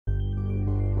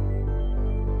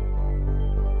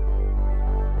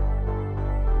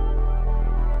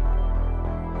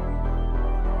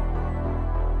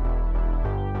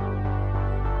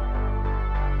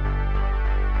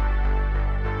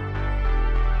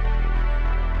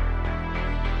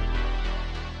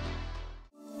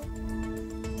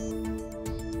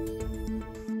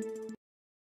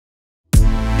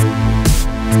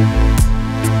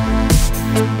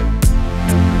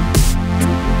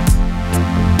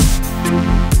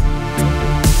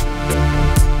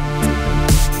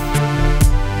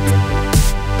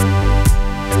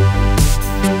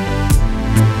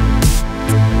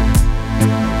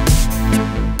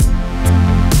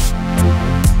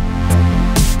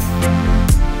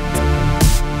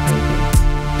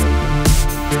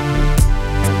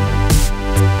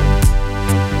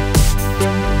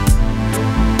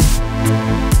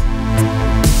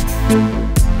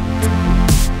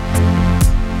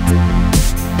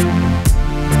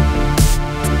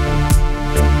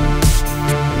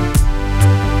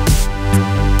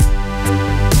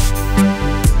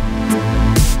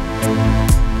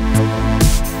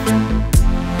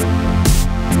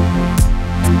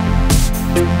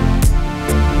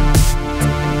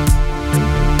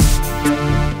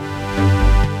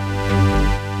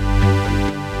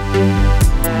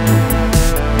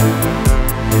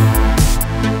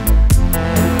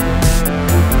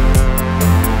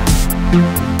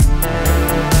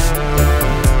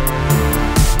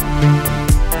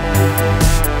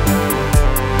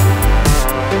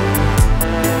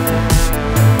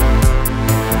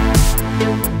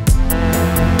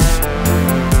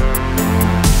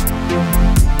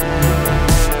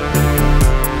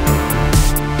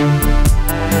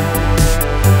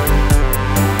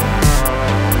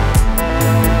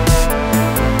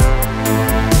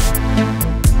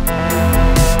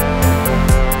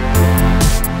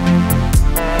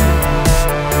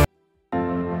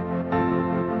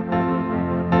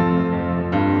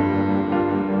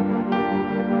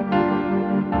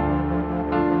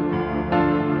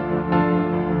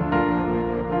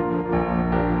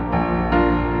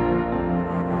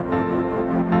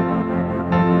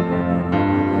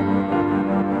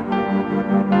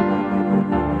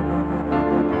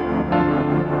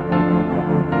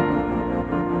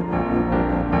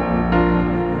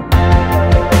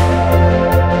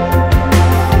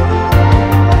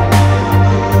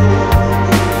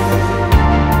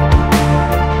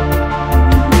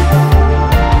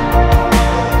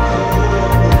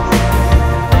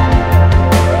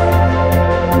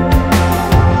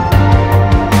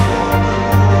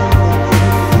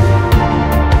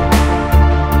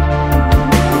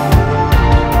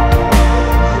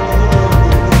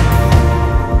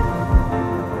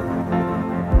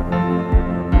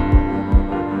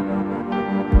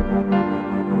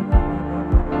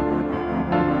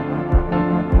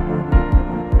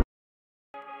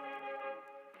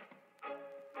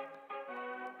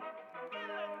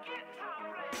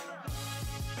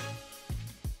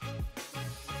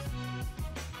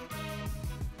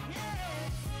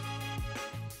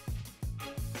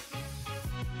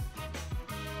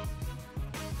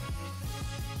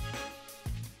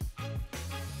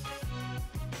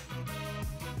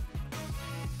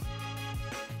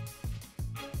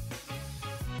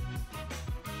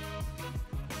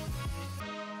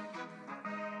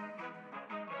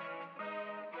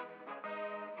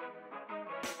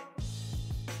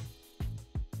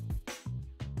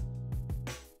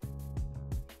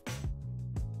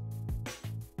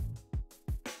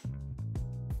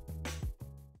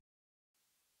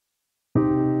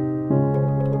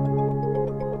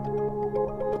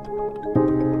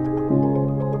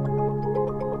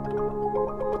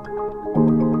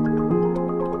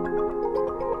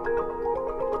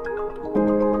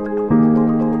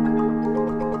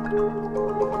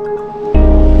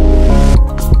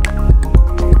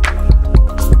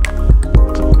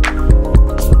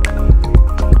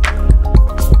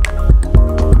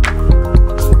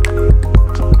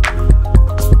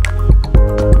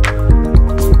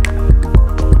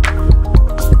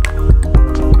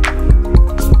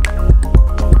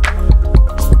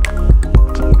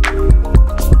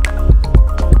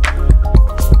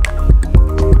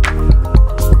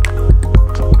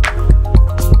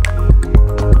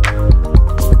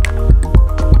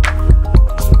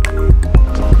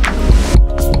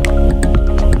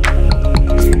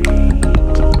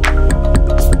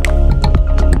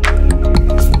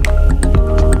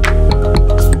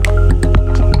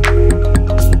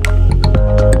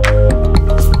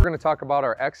talk about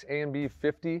our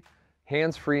XA&B50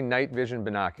 hands-free night vision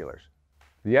binoculars.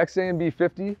 The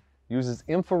XA&B50 uses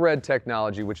infrared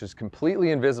technology, which is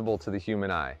completely invisible to the human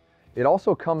eye. It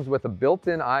also comes with a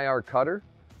built-in IR cutter,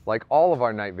 like all of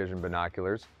our night vision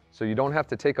binoculars, so you don't have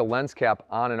to take a lens cap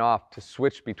on and off to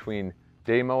switch between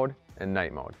day mode and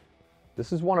night mode.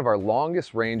 This is one of our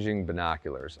longest ranging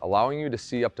binoculars, allowing you to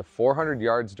see up to 400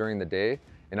 yards during the day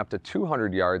and up to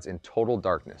 200 yards in total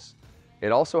darkness.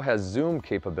 It also has zoom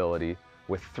capability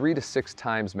with 3 to 6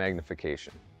 times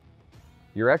magnification.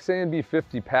 Your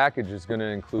XA&B50 package is going to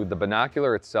include the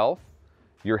binocular itself,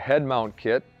 your head mount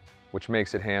kit, which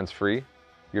makes it hands-free,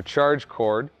 your charge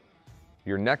cord,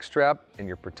 your neck strap, and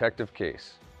your protective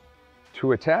case.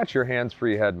 To attach your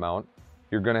hands-free head mount,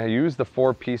 you're going to use the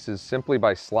 4 pieces simply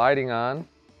by sliding on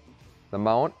the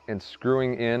mount and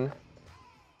screwing in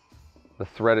the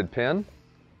threaded pin,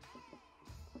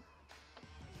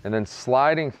 and then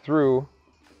sliding through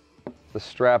the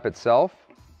strap itself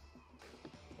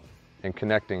and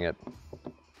connecting it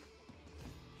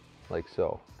like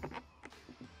so.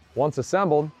 Once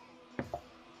assembled,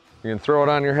 you can throw it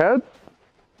on your head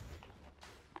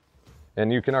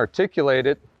and you can articulate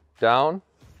it down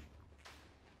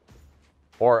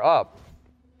or up.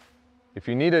 If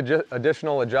you need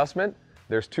additional adjustment,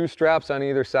 there's 2 straps on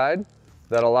either side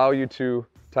that allow you to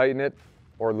tighten it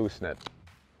or loosen it.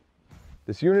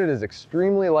 This unit is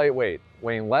extremely lightweight,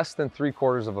 weighing less than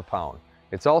 3/4 of a pound.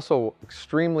 It's also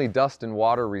extremely dust and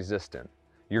water resistant.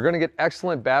 You're going to get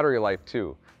excellent battery life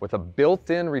too. with a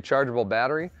built-in rechargeable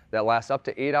battery that lasts up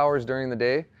to 8 hours during the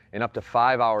day and up to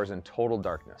 5 hours in total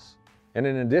darkness. And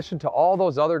in addition to all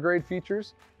those other great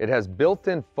features, it has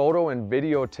built-in photo and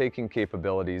video taking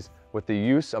capabilities with the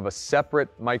use of a separate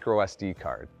micro SD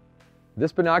card.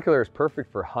 This binocular is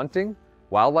perfect for hunting,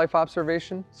 wildlife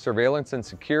observation, surveillance and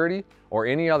security, or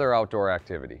any other outdoor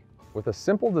activity. With a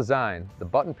simple design, the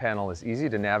button panel is easy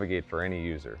to navigate for any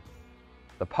user.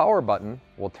 The power button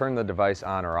will turn the device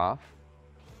on or off.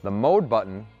 The mode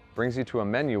button brings you to a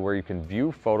menu where you can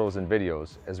view photos and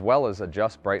videos, as well as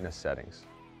adjust brightness settings.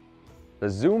 The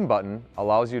zoom button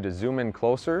allows you to zoom in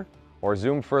closer or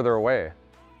zoom further away.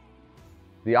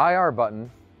 The IR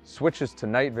button switches to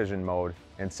night vision mode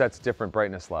and sets different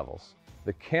brightness levels.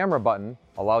 The camera button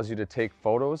allows you to take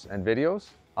photos and videos.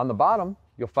 On the bottom,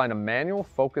 you'll find a manual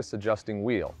focus adjusting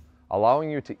wheel, allowing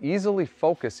you to easily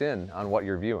focus in on what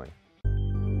you're viewing.